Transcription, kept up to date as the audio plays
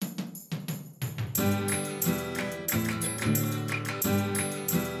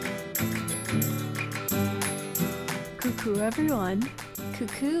Cuckoo, everyone.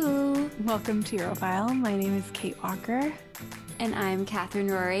 Cuckoo. Welcome to Europhile. My name is Kate Walker. And I'm Catherine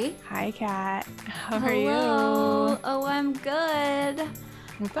Rory. Hi, Kat. How are Hello. you? Oh, I'm good.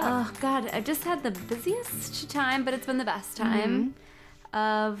 What's up? Oh, God. I've just had the busiest time, but it's been the best time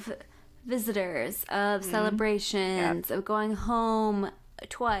of visitors, of celebrations, of going home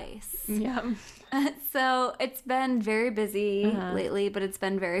twice. Yep. So it's been very busy lately, but it's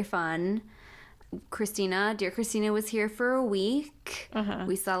been very fun. Dear Christina was here for a week.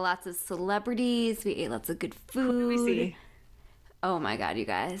 We saw lots of celebrities. We ate lots of good food. Who did we see? Oh my God, you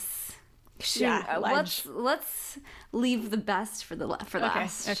guys! Let's leave the best for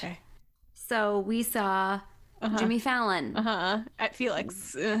last. Okay. So we saw Jimmy Fallon. At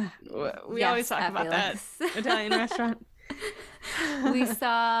Felix. We Yes, always talk at about Felix. that Italian restaurant. We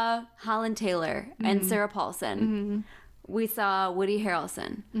saw Holland Taylor and Sarah Paulson. We saw Woody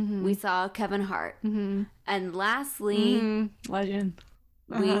Harrelson. We saw Kevin Hart. And lastly, Legend.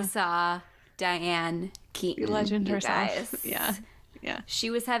 we saw Diane Keaton. Legend you herself. guys. Yeah. She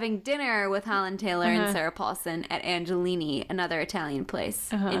was having dinner with Holland Taylor and Sarah Paulson at Angelini, another Italian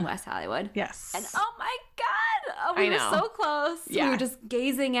place in West Hollywood. Yes. And oh my God, we I were know. so close. Yeah. We were just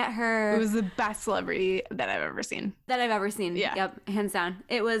gazing at her. It was the best celebrity that I've ever seen. that I've ever seen. Yeah. Yep, hands down.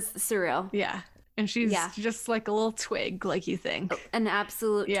 It was surreal. Yeah. And she's Yeah. just like a little twig, like you think. An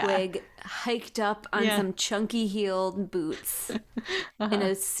absolute Yeah. twig hiked up on some chunky heeled boots in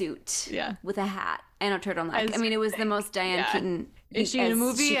a suit with a hat and a turtleneck. I mean, it was the most Diane Keaton. Is she in a as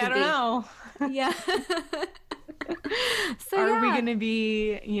movie? she I could don't be. know. Yeah. So Are we going to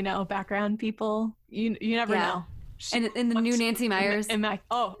be, background people? You never Yeah. know. And in the new Nancy Myers.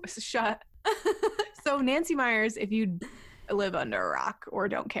 Shut. So Nancy Myers, if you live under a rock or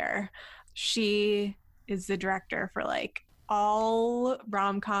don't care, she is the director for like all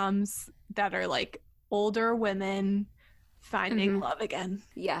rom-coms that are like older women finding love again.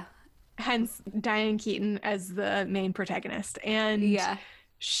 Yeah. Hence Diane Keaton as the main protagonist. And Yeah.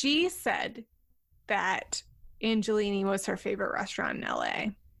 she said that Angelini was her favorite restaurant in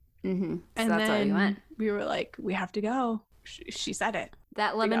LA. Mm-hmm. So And that's why we then went. we were like, we have to go. She said it.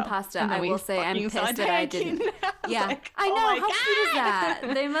 That lemon go. pasta, And then I we will say I'm fucking saw pissed that I Diane didn't. Keaton. I was Yeah. like, I oh know. my How sweet is that?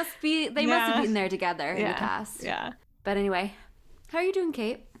 God. They must have been there together in the past. Yeah. But anyway, how are you doing,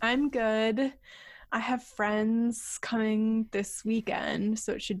 Kate? I'm good. I have friends coming this weekend,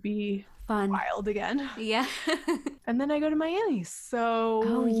 so it should be Fun. wild again. Yeah. And then I go to Miami. So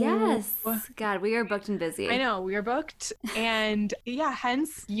Oh, yes. God, we are booked and busy. I know, we are booked. And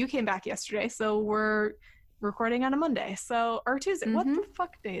hence you came back yesterday. So we're recording on a Monday. Or Tuesday. What the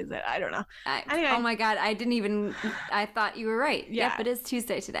fuck day is it? I don't know. Anyway. Oh my God, I thought you were right. Yeah. Yep, it is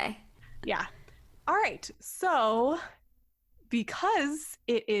Tuesday today. Yeah. All right. So because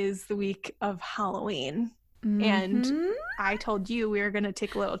it is the week of Halloween, and I told you we were going to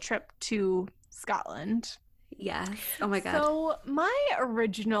take a little trip to Scotland. Yes. Oh my God. So my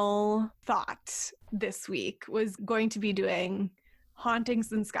original thought this week was going to be doing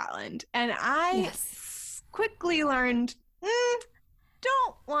hauntings in Scotland. And I quickly learned,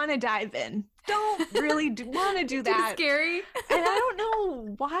 don't want to dive in. Don't really want to do that. Too scary. And I don't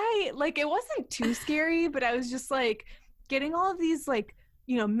know why. Like, it wasn't too scary, but I was just like getting all of these like,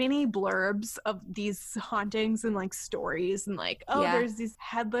 mini blurbs of these hauntings and like stories and like, there's this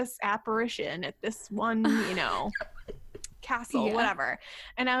headless apparition at this one, castle, whatever.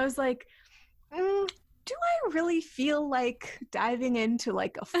 And I was like, do I really feel like diving into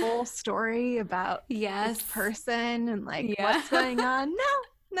like a full story about this person and like what's going on?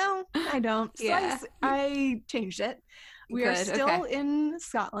 No, I don't. So I changed it. We are still in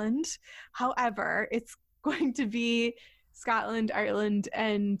Scotland. However, it's going to be Scotland, Ireland,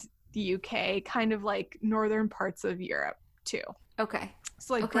 and the UK, kind of like northern parts of Europe too. Okay.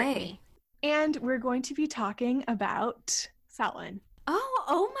 So like Brittany. And we're going to be talking about Samhain.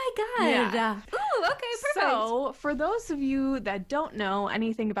 Oh my God. Yeah. Ooh, okay, perfect. So for those of you that don't know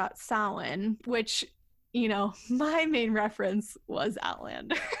anything about Samhain, which, my main reference was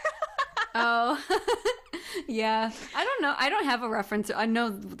Outlander. Oh, yeah. I don't know. I don't have a reference. I know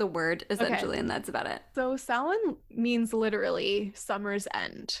the word essentially, and that's about it. So Samhain means literally summer's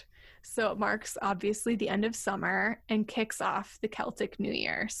end. So it marks obviously the end of summer and kicks off the Celtic New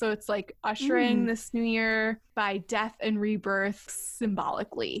Year. So it's like ushering this new year by death and rebirth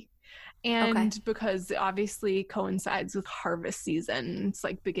symbolically. And because it obviously coincides with harvest season, it's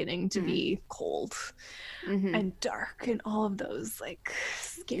like beginning to be cold and dark and all of those like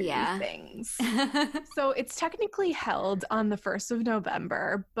scary things. So it's technically held on the 1st of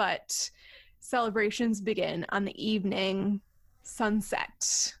November, but celebrations begin on the evening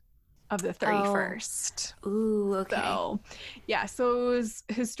sunset of the 31st. Ooh, okay. So, yeah, so it was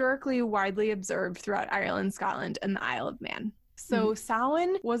historically widely observed throughout Ireland, Scotland, and the Isle of Man. So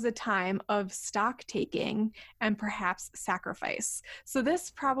Samhain was a time of stock taking and perhaps sacrifice. So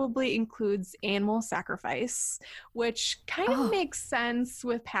this probably includes animal sacrifice, which kind of makes sense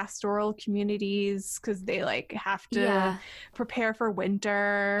with pastoral communities because they like have to prepare for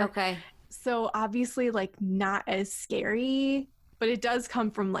winter. Okay. So obviously like not as scary, but it does come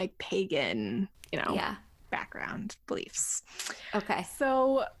from like pagan, background beliefs. Okay.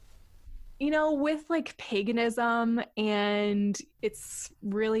 So with like paganism and its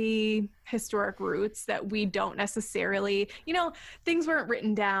really historic roots that we don't necessarily, things weren't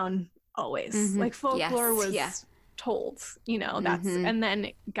written down always. Like folklore was told, that's, and then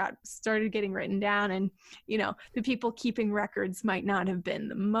it started getting written down, and, the people keeping records might not have been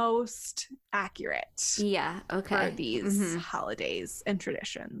the most accurate for these holidays and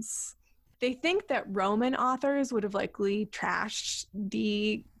traditions. They think that Roman authors would have likely trashed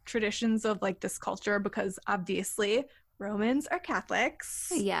the traditions of like this culture because obviously Romans are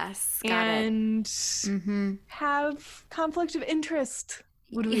Catholics. Yes. And have conflict of interest,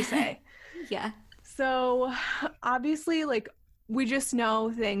 would we say? Yeah. So obviously like we just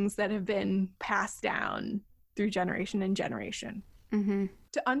know things that have been passed down through generation and generation.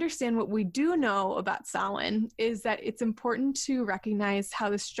 To understand what we do know about Samhain is that it's important to recognize how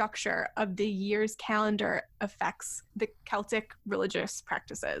the structure of the year's calendar affects the Celtic religious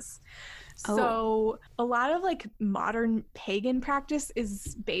practices. So a lot of like modern pagan practice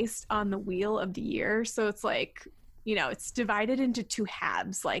is based on the wheel of the year. So it's like, it's divided into two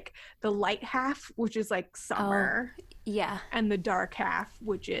halves, like the light half, which is like summer. And the dark half,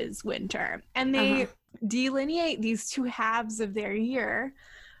 which is winter. And they delineate these two halves of their year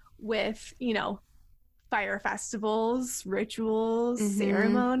with, fire festivals, rituals,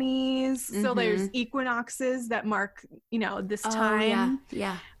 ceremonies. So there's equinoxes that mark, this time.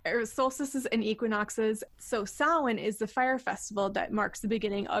 Or solstices and equinoxes. So Samhain is the fire festival that marks the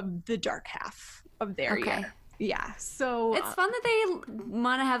beginning of the dark half of their year. Yeah, so it's fun that they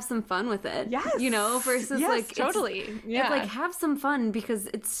want to have some fun with it. Yes, versus like totally. It's like have some fun because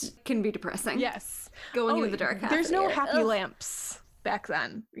it can be depressing. Yes, going into the dark half. There's no happy lamps back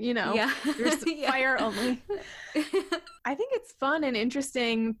then. There's fire only. I think it's fun and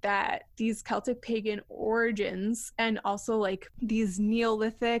interesting that these Celtic pagan origins and also like these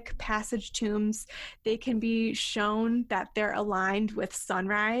Neolithic passage tombs, they can be shown that they're aligned with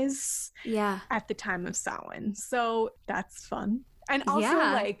sunrise at the time of Samhain. So that's fun. And also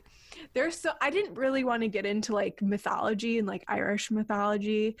like I didn't really want to get into like mythology and like Irish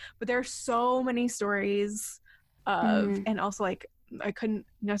mythology, but there are so many stories of, and also like I couldn't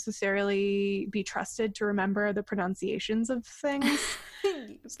necessarily be trusted to remember the pronunciations of things.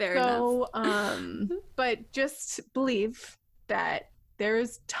 Fair enough. But just believe that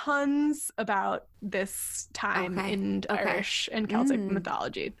there's tons about this time in Irish and Celtic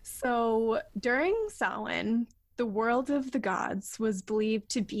mythology. So during Samhain, the world of the gods was believed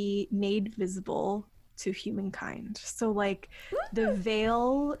to be made visible to humankind. So like the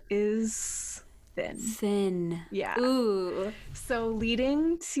veil is thin. Yeah. Ooh. So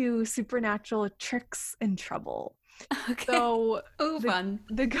leading to supernatural tricks and trouble. So fun.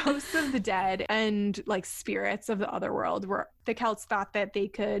 The ghosts of the dead and like spirits of the other world were the Celts thought that they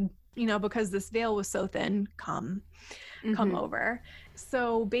could, because this veil was so thin, come over.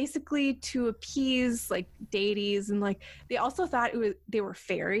 So basically to appease like deities and like they also thought they were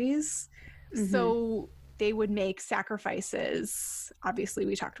fairies. So they would make sacrifices. Obviously,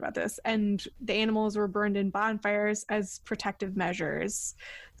 we talked about this. And the animals were burned in bonfires as protective measures.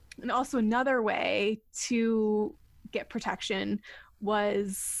 And also another way to get protection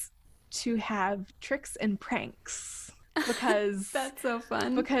was to have tricks and pranks. Because that's so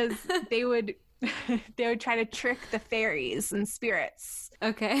fun. Because they would try to trick the fairies and spirits.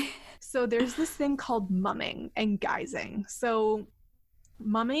 Okay. So there's this thing called mumming and guising. So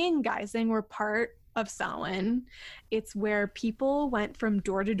mumming and guising were part of Samhain. It's where people went from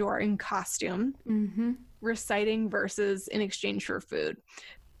door to door in costume, reciting verses in exchange for food.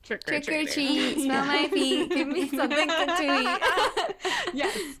 Trick or treat, smell my feet, give me something to eat.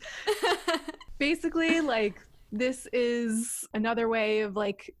 Yes. Basically, like, this is another way of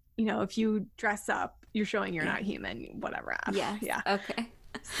like, if you dress up, you're showing you're not human, whatever. Yeah. Okay.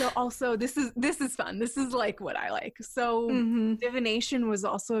 So also this is fun. This is like what I like. So divination was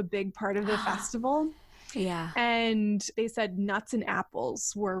also a big part of the festival. Yeah. And they said nuts and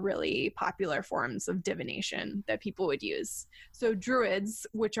apples were really popular forms of divination that people would use. So druids,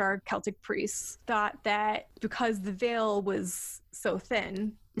 which are Celtic priests, thought that because the veil was so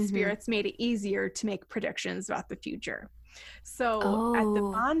thin, spirits made it easier to make predictions about the future. So at the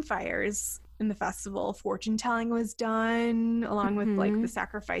bonfires in the festival, fortune telling was done along with like the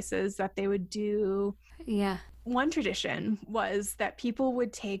sacrifices that they would do. Yeah. One tradition was that people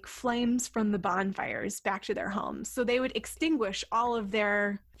would take flames from the bonfires back to their homes. So they would extinguish all of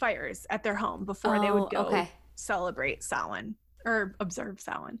their fires at their home before they would go celebrate Samhain or observe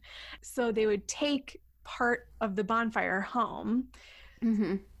Samhain. So they would take part of the bonfire home.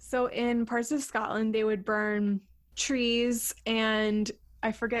 So in parts of Scotland, they would burn trees, and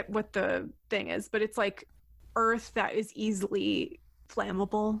I forget what the thing is, but it's like earth that is easily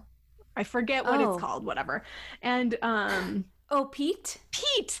flammable. I forget what it's called, whatever. And peat?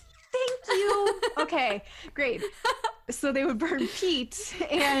 Peat. Thank you. Okay, great. So they would burn peat,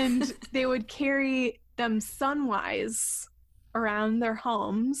 and they would carry them sunwise around their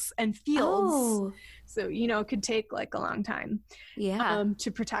homes and fields. So, it could take like a long time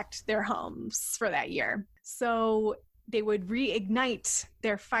to protect their homes for that year. So they would reignite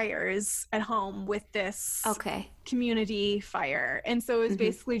their fires at home with this community fire. And so it was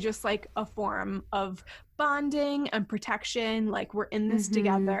basically just like a form of bonding and protection. Like, we're in this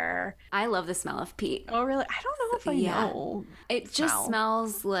together. I love the smell of peat. Oh, really? I don't know if I know. It just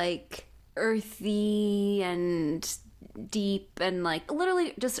smells like earthy and deep and like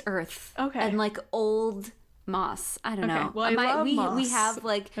literally just earth. And like old moss. I don't know. Well, I love moss. We have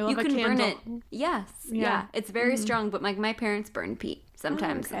like, you can burn it. Yes. Yeah. It's very strong, but like my parents burn peat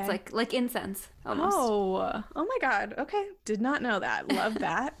sometimes. It's like incense almost. Oh my God. Okay. Did not know that. Love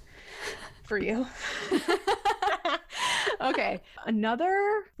that for you. Okay.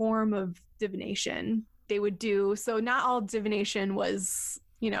 Another form of divination they would do. So not all divination was,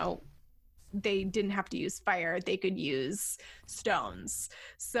 they didn't have to use fire. They could use stones.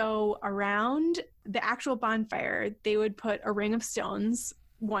 So around the actual bonfire, they would put a ring of stones,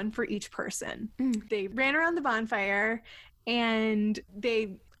 one for each person. They ran around the bonfire and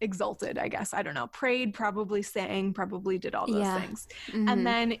they exulted, I guess. I don't know. Prayed, probably sang, probably did all those things. And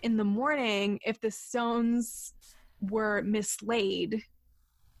then in the morning, if the stones were mislaid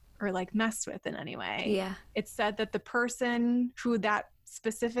or like messed with in any way, it said that the person who that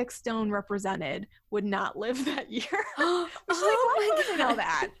specific stone represented would not live that year. Which why would I know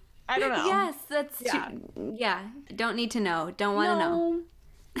that? I don't know. Yes, that's true. Yeah, don't need to know. Don't want to know.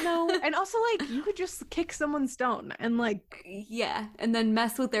 No. And also, like, you could just kick someone's stone and like... Yeah, and then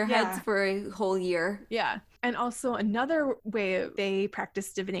mess with their heads for a whole year. Yeah. And also another way they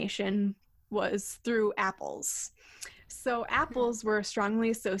practiced divination was through apples. So apples were strongly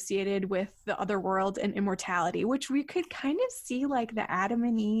associated with the other world and immortality, which we could kind of see like the Adam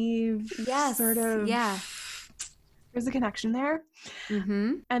and Eve sort of. Yeah. There's a connection there.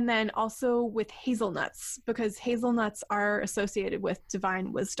 And then also with hazelnuts, because hazelnuts are associated with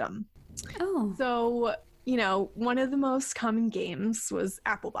divine wisdom. So, one of the most common games was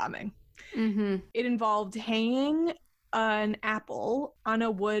apple bombing. It involved hanging an apple on a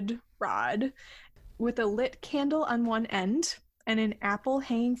wood rod with a lit candle on one end and an apple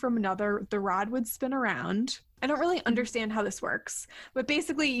hanging from another. The rod would spin around. I don't really understand how this works, but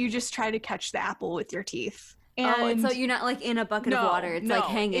basically you just try to catch the apple with your teeth. And so you're not like in a bucket of water. It's like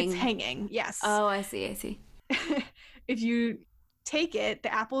hanging. It's hanging, yes. Oh, I see. If you take it,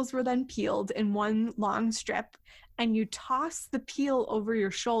 the apples were then peeled in one long strip, and you toss the peel over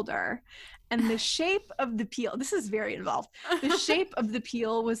your shoulder. And the shape of the peel, this is very involved. The shape of the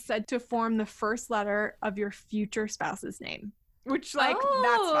peel was said to form the first letter of your future spouse's name, which that's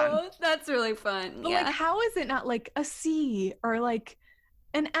fun. That's really fun. But like, how is it not like a C or like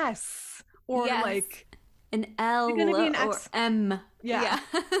an S or like an L or M? Yeah.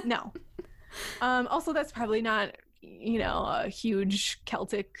 No. Also, that's probably not, a huge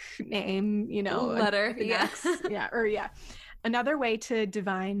Celtic name, letter. Another way to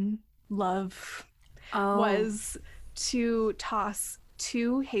divine love was to toss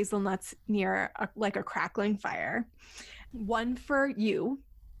 2 hazelnuts near a crackling fire, one for you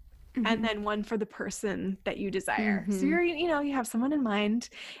and then one for the person that you desire. So you have someone in mind,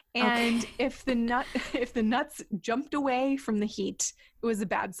 and if the nuts jumped away from the heat, it was a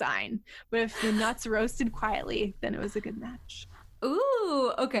bad sign. But if the nuts roasted quietly, then it was a good match.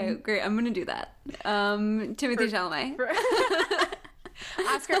 Ooh, okay, great. I'm gonna do that. Timothy Chalamet.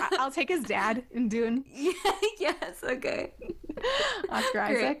 Oscar, I'll take his dad in Dune. Yes, okay. Oscar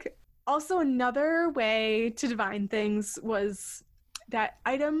Isaac. Also, another way to divine things was that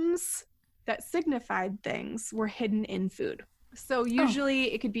items that signified things were hidden in food. So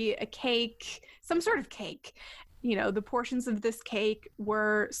usually it could be a cake, some sort of cake. You know, the portions of this cake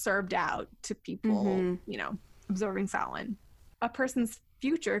were served out to people, you know, observing Samhain. A person's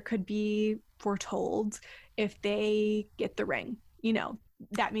future could be foretold if they get the ring. You know,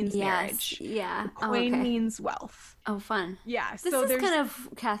 that means marriage. Yeah. The coin means wealth. Oh, fun. Yeah. This is kind of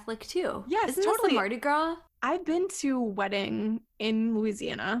Catholic too. Yes, Isn't totally. This the Mardi Gras? I've been to a wedding in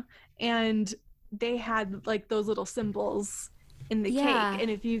Louisiana, and they had like those little symbols in the cake, and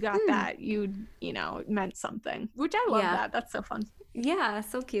if you got that, you know, it meant something, which I love. That that's so fun. Yeah,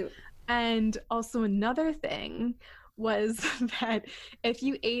 so cute. And also another thing was that if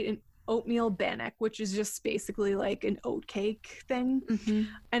you ate an oatmeal bannock, which is just basically like an oat cake thing,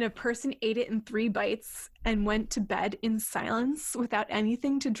 and a person ate it in 3 bites and went to bed in silence without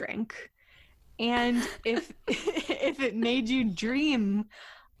anything to drink, and if it made you dream,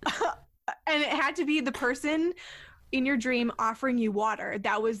 and it had to be the person in your dream offering you water,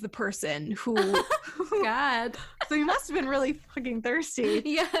 that was the person who God. So you must have been really fucking thirsty.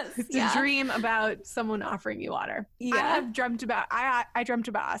 Yes. To dream about someone offering you and I dreamt about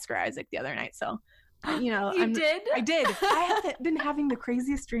Oscar Isaac the other night, so you know. I did. I have been having the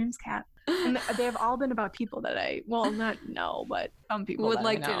craziest dreams, Kat, and they have all been about people that I not know, but some people would that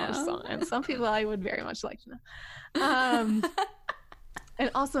like I know, to know. and some people I would very much like to know.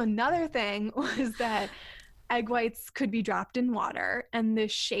 And also another thing was that egg whites could be dropped in water, and the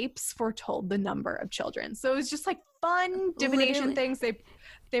shapes foretold the number of children. So it was just like fun divination things.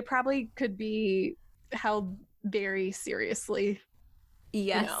 They probably could be held very seriously.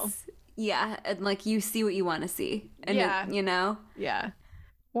 Yes. You know? Yeah, and like you see what you want to see, and it, you know. Yeah.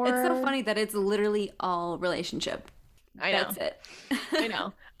 It's so funny that it's literally all relationship. I know. That's it. I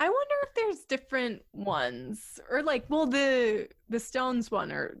know. I wonder if there's different ones, or like, well, the stones one,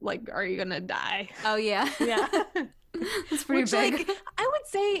 or like, are you gonna die? Oh yeah. Yeah. It's pretty big. Like, I would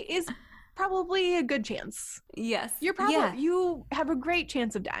say is probably a good chance. Yes. You're probably you have a great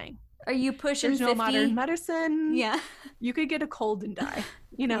chance of dying. Are you pushing There's 50? no modern medicine. Yeah. You could get a cold and die.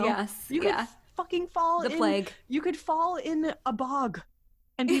 You know. Yes. You could fucking fall the plague. You could fall in a bog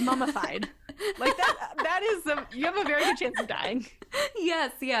and be mummified. Like that is you have a very good chance of dying.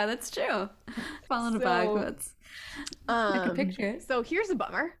 Yes, yeah, that's true. Fall in a bog. I can picture it. So here's a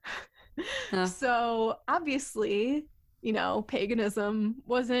bummer. Oh. So obviously, you know, paganism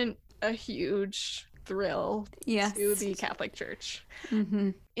wasn't a huge thrill to the Catholic Church.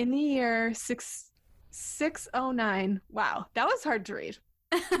 In the year 609, wow, that was hard to read.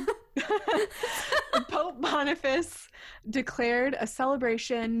 Pope Boniface declared a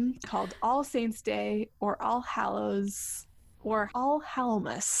celebration called All Saints' Day, or All Hallows, or All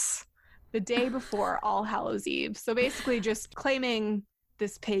Hallowmas, the day before All Hallows Eve. So basically just claiming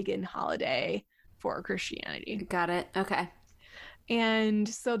this pagan holiday for Christianity. Got it. Okay. And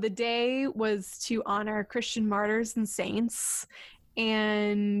so the day was to honor Christian martyrs and saints,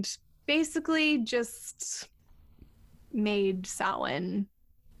 and basically just made Samhain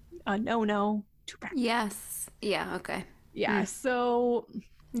a no to practice. Yes. Yeah, okay. Yeah, so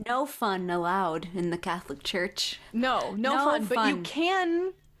no fun allowed in the Catholic Church. No fun, but you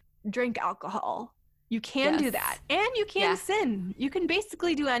can drink alcohol. You can do that. And you can sin. You can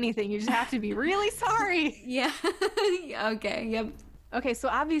basically do anything. You just have to be really sorry. Yeah. Okay. Yep. Okay, so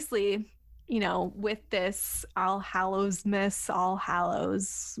obviously, you know, with this All Hallows Miss, All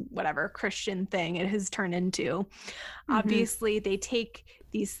Hallows, whatever Christian thing it has turned into, obviously they take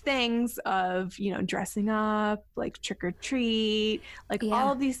these things of, you know, dressing up, like trick or treat, like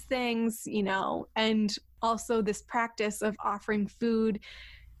all these things, you know, and also this practice of offering food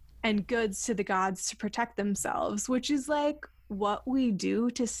and goods to the gods to protect themselves, which is like what we do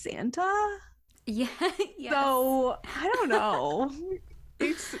to Santa. Yeah. Yes. So I don't know.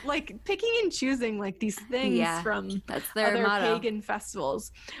 It's like picking and choosing like these things from that's their other motto. pagan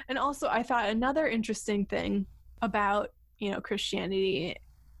festivals. And also I thought another interesting thing about, you know, Christianity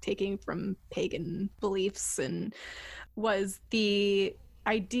taking from pagan beliefs and was the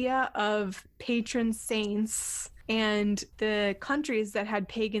idea of patron saints, and the countries that had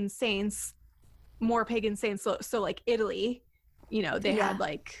pagan saints, more pagan saints. So like Italy, you know, they had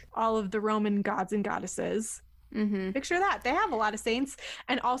like all of the Roman gods and goddesses. Picture that. They have a lot of saints.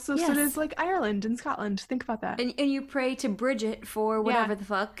 And also so does like Ireland and Scotland. Think about that. And you pray to Bridget for whatever the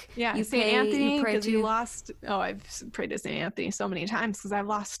fuck. Yeah, you St. Anthony, you pray because to... you lost... Oh, I've prayed to St. Anthony so many times because I've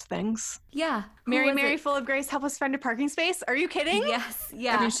lost things. Yeah. Mary, full of grace, help us find a parking space. Are you kidding? Yes,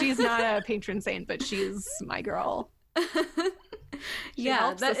 yeah. I mean, she's not a patron saint, but she's my girl.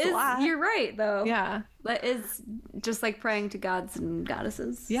 Yeah, that is, you're right, though. Yeah. That is just like praying to gods and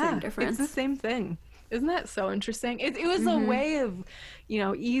goddesses. Yeah, same difference. it's the same thing. Isn't that so interesting? It was a way of,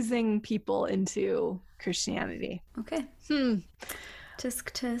 easing people into Christianity. Okay.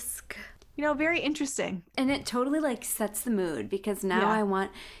 Tisk tisk. Very interesting. And it totally like sets the mood because now I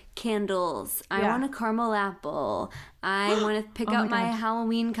want candles. I want a caramel apple. I want to pick out my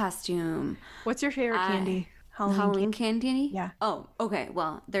Halloween costume. What's your favorite candy? Halloween candy? Yeah. Oh, okay.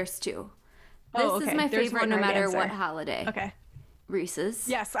 Well, there's two. This is my favorite no matter what holiday. Okay. Reese's.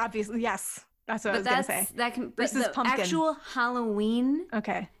 Yes, obviously. Yes. That's what I was going to say. Reese's pumpkin. Actual Halloween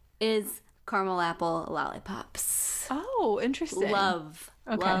is caramel apple lollipops. Oh, interesting. Love.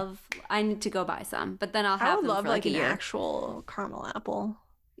 I need to go buy some, but then I'll have them for like a year. An actual caramel apple.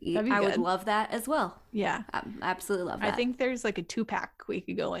 I would love that as well. Yeah. I absolutely love that. I think there's like a 2-pack we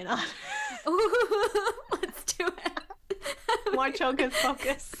could go in on. Let's do it. Watch Hocus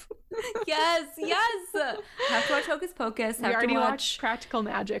Pocus. Yes. Have to watch Hocus Pocus. We already watched Practical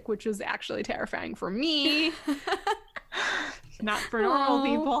Magic, which was actually terrifying for me. Not for normal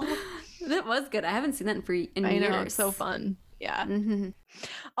people. That was good. I haven't seen that in years. I know, it's so fun. Yeah.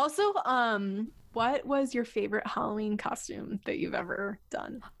 Also, what was your favorite Halloween costume that you've ever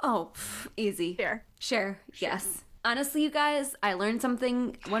done? Oh, easy. Share. Yes. Honestly, you guys, I learned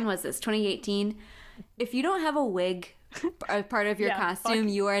something. When was this? 2018. If you don't have a wig as part of your costume,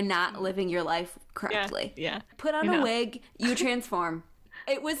 you are not living your life correctly. Yeah. Put on a wig, you transform.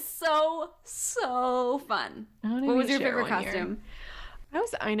 It was so fun. What was your favorite costume? I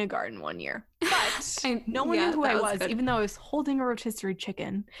was Ina Garten one year, but no one knew who I was, even though I was holding a rotisserie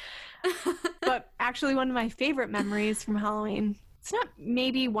chicken. But actually, one of my favorite memories from Halloween, it's not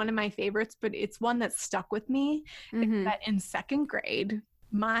maybe one of my favorites, but it's one that stuck with me, is that in 2nd grade,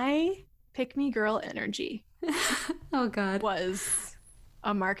 my pick-me girl energy was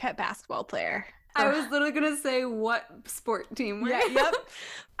a Marquette basketball player. I was literally going to say, what sport team were you? Yep.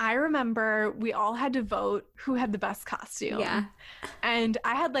 I remember we all had to vote who had the best costume. Yeah. And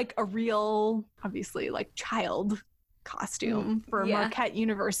I had like a real, obviously, like child costume for Marquette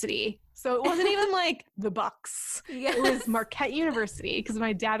University. So it wasn't even like the Bucks. Yeah. It was Marquette University because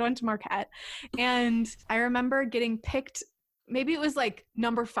my dad went to Marquette. And I remember getting picked. Maybe it was like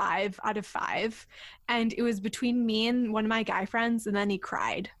number 5 out of 5. And it was between me and one of my guy friends. And then he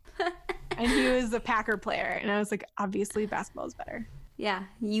cried. And he was a Packer player. And I was like, obviously basketball is better. Yeah,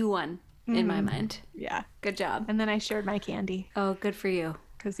 you won in my mind. Yeah. Good job. And then I shared my candy. Oh, good for you.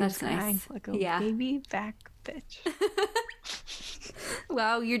 Because he was crying like a baby back bitch.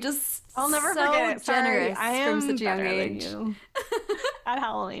 Wow, you're just I'll never so forget it. generous I am from such a young better age. than you. At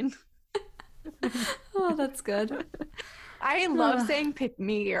Halloween. Oh, that's good. I love saying pick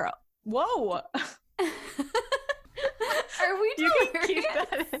me girl. Whoa. Are we You can keep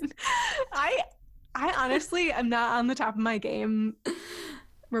that in. I honestly am not on the top of my game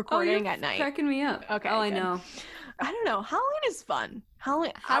recording at night. Cracking me up. Okay. Oh, I know. I don't know. Halloween is fun.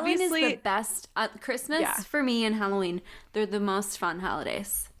 Halloween obviously, is the best. Christmas for me and Halloween, they're the most fun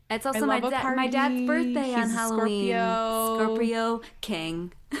holidays. It's also my dad's birthday on Halloween. Scorpio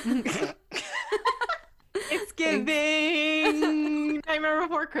King. It's giving. I remember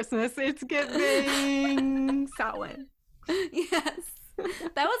before Christmas. It's giving. Samhain. Yes.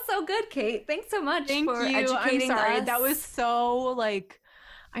 That was so good, Kate. Thanks so much for educating I'm sorry. us. That was so like,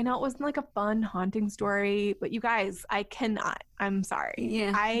 I know it wasn't like a fun haunting story, but you guys, I cannot. I'm sorry.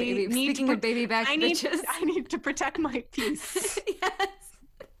 Yeah. Speaking of baby back bitches. I need to protect my peace. Yes.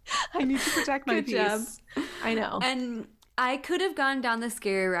 I need to protect my peace. Job. I know. And I could have gone down the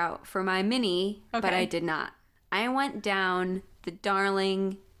scary route for my mini, but I did not. I went down the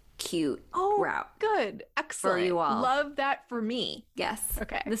darling, cute route. Good. Excellent. For you all. Love that for me. Yes.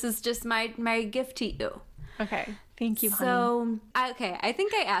 Okay. This is just my gift to you. Okay. Thank you, honey. So, I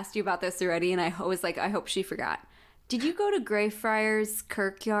think I asked you about this already, and I was like, I hope she forgot. Did you go to Greyfriars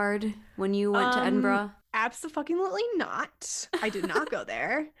Kirkyard when you went to Edinburgh? Absolutely not. I did not go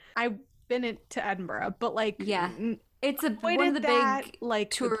there. I've been to Edinburgh, but like... Yeah. It's one of the big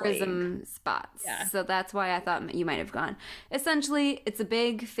tourism spots. Yeah. So that's why I thought you might have gone. Essentially, it's a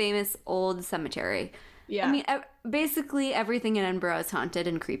big, famous old cemetery. Yeah. I mean, basically everything in Edinburgh is haunted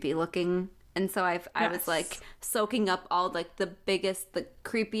and creepy looking. And so I was like soaking up all like the biggest, the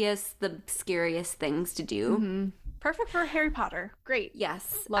creepiest, the scariest things to do. Mm-hmm. Perfect for Harry Potter. Great.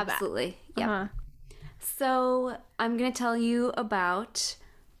 Yes, love absolutely. Yeah. Uh-huh. So I'm going to tell you about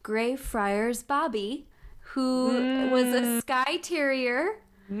Greyfriars Bobby, who was a Skye Terrier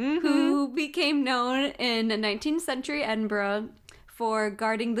who became known in 19th century Edinburgh for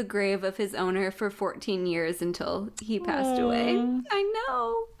guarding the grave of his owner for 14 years until he passed away. I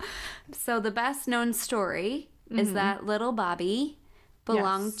know. So the best known story is that little Bobby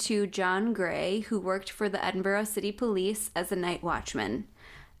belonged to John Gray, who worked for the Edinburgh City Police as a night watchman.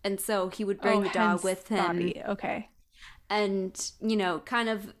 And so he would bring the dog with him. Bobby. Okay. And, you know, kind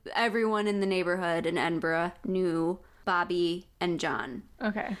of everyone in the neighborhood in Edinburgh knew Bobby and John.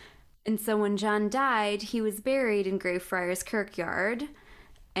 Okay. And so when John died, he was buried in Greyfriars Kirkyard.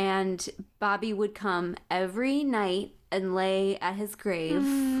 And Bobby would come every night and lay at his grave.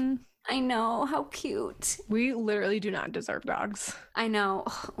 I know, how cute. We literally do not deserve dogs. I know.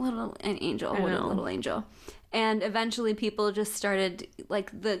 An angel. What a little angel. And eventually people just started,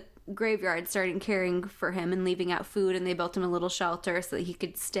 like, the graveyard started caring for him and leaving out food, and they built him a little shelter so that he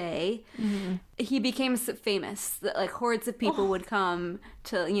could stay. He became famous. Like, hordes of people would come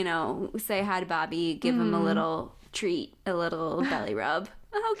to, you know, say hi to Bobby, give him a little treat, a little belly rub.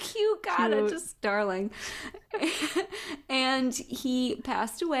 Oh, cute. God, I'm just darling. And he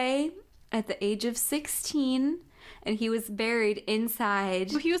passed away at the age of 16, and he was buried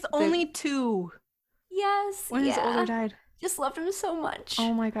inside. He was only 2. Yes. When his older died. Just loved him so much.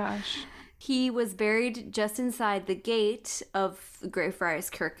 Oh my gosh. He was buried just inside the gate of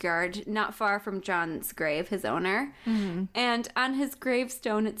Greyfriars Kirkyard, not far from John's grave, his owner. And on his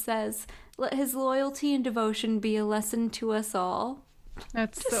gravestone it says, "Let his loyalty and devotion be a lesson to us all."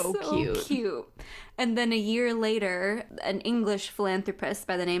 That's so cute. And then a year later, an English philanthropist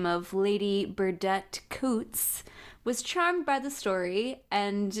by the name of Lady Burdett Coates was charmed by the story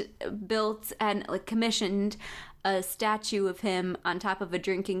and built and commissioned a statue of him on top of a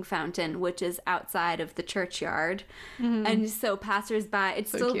drinking fountain, which is outside of the churchyard. And so passersby,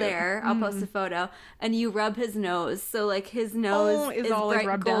 it's so still cute. There. I'll post a photo. And you rub his nose. So, like, his nose is all bright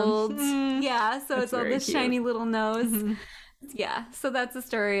like gold. Yeah, so that's it's all this cute. Shiny little nose. Yeah, so that's the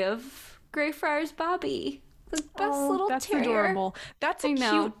story of Greyfriars Bobby. The best little that's terrier. Adorable. That's a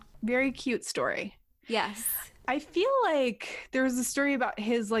cute, very cute story. Yes. I feel like there was a story about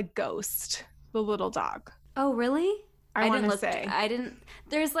his, like, ghost, the little dog. Oh, really? I want to say. I didn't.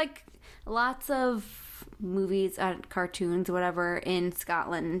 There's, like, lots of movies, cartoons, whatever, in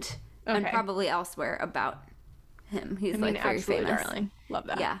Scotland and probably elsewhere about him. He's, like, very famous. Darling. Love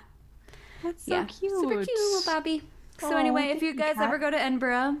that. Yeah. That's so cute. Super cute little Bobby. So anyway, if you guys ever go to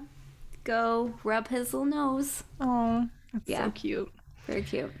Edinburgh, go rub his little nose. Oh, that's so cute. Very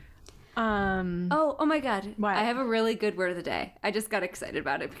cute. Oh my God. What? I have a really good word of the day. I just got excited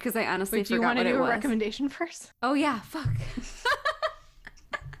about it because I honestly forgot what it was. Do you want to do a recommendation first? Oh yeah, fuck.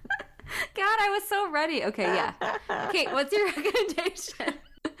 God, I was so ready. Okay, yeah. Kate, what's your recommendation?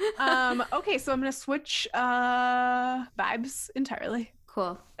 Okay, so I'm going to switch vibes entirely.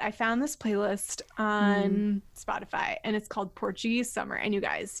 Cool. I found this playlist on Spotify, and it's called Portuguese Summer. And you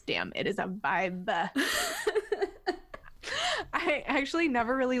guys, damn, it is a vibe. I actually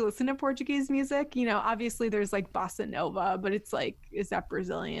never really listened to Portuguese music. You know, obviously there's like bossa nova, but it's like, is that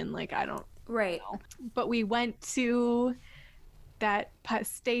Brazilian? Like, I don't know. But we went to that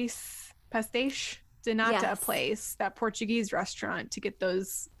Pastéis de Nata place, that Portuguese restaurant, to get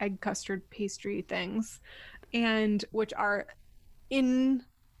those egg custard pastry things, and which are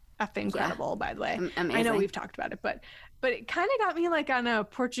incredible, by the way. Amazing. I know we've talked about it, but it kind of got me like on a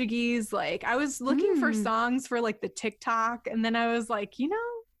Portuguese, like I was looking for songs for like the TikTok, and then I was like, you know,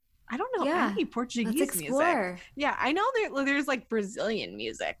 I don't know any Portuguese music. Yeah, I know there's like Brazilian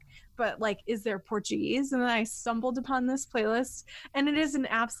music, but like, is there Portuguese? And then I stumbled upon this playlist, and it is an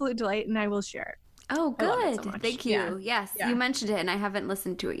absolute delight, and I will share it. Oh, good. So thank you. Yes, you mentioned it, and I haven't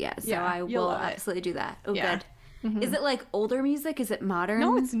listened to it yet, so I will absolutely do that. Oh, good. Is it like older music? Is it modern?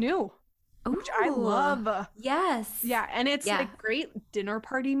 No, it's new. Which I love. Yes. Yeah, and it's like great dinner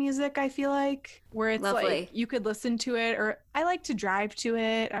party music, I feel like, where it's like you could listen to it, or I like to drive to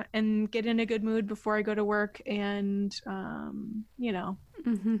it and get in a good mood before I go to work, and you know.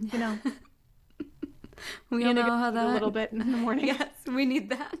 We all know how that a little bit in the morning. Yes, we need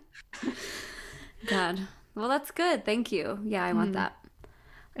that. God. Well, that's good. Thank you. Yeah, I want that.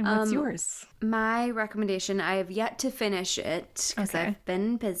 And what's yours? My recommendation, I have yet to finish it because I've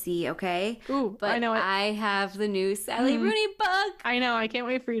been busy, Ooh, but I know it. I have the new Sally Rooney book. I know. I can't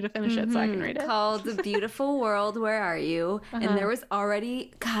wait for you to finish it so I can read it. Called The Beautiful World, Where Are You? And there was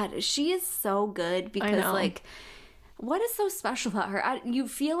already, God, she is so good because, like, what is so special about her? You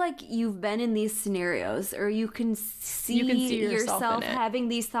feel like you've been in these scenarios, or you can see yourself having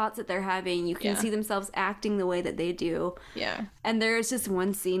these thoughts that they're having. You can see themselves acting the way that they do. Yeah. And there's just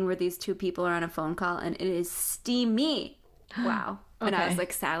one scene where these two people are on a phone call, and it is steamy. Wow. And I was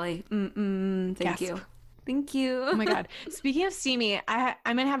like, Sally, thank you. Thank you. Oh my God. Speaking of steamy, I'm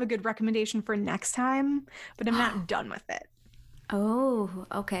going to have a good recommendation for next time, but I'm not done with it. Oh,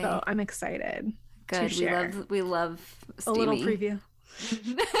 okay. So I'm excited. Good. To share. We love steamy. A little preview.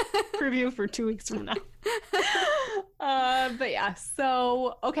 Preview for 2 weeks from now. But yeah,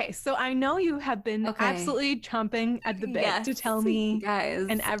 so I know you have been absolutely chomping at the bit to tell me, guys,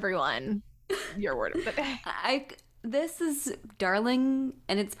 and everyone, your word of the day. This is darling,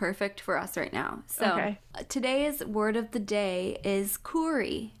 and it's perfect for us right now. So today's word of the day is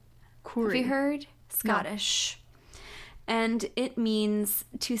Coorie. Have you heard? Scottish. No. And it means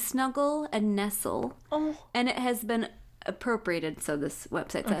to snuggle and nestle. Oh. And it has been appropriated, so this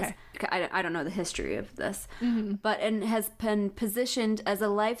website says. I don't know the history of this, but it has been positioned as a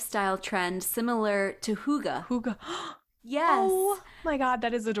lifestyle trend similar to hygge. Hygge. Yes. Oh my God,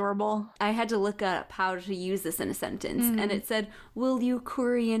 that is adorable. I had to look up how to use this in a sentence, and it said, "Will you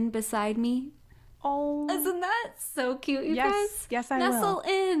curry in beside me?" Oh. Isn't that so cute, you guys? Yes, I Nestle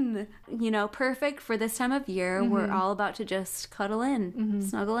in. You know, perfect for this time of year. We're all about to just cuddle in,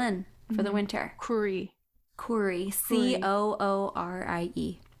 snuggle in for the winter. Curry. Coorie. Coorie.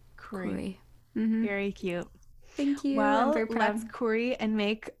 Coorie. Very cute. Thank you. Well, let's curry and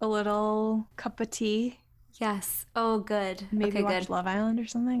make a little cup of tea. Yes. Oh, good. Maybe watch Love Island or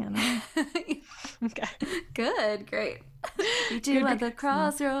something. I don't know. Okay. Good. Great. You two at the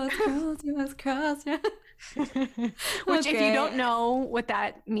crossroads. Which, if you don't know what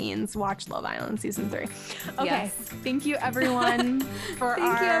that means, watch Love Island season 3. Okay. Yes. Thank you, everyone, for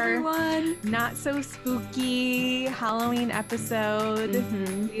our not so spooky Halloween episode.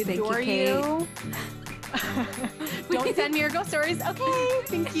 We adore you. Don't send me your ghost stories. Okay.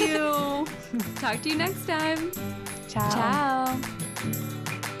 Thank you. Talk to you next time. Ciao. Ciao.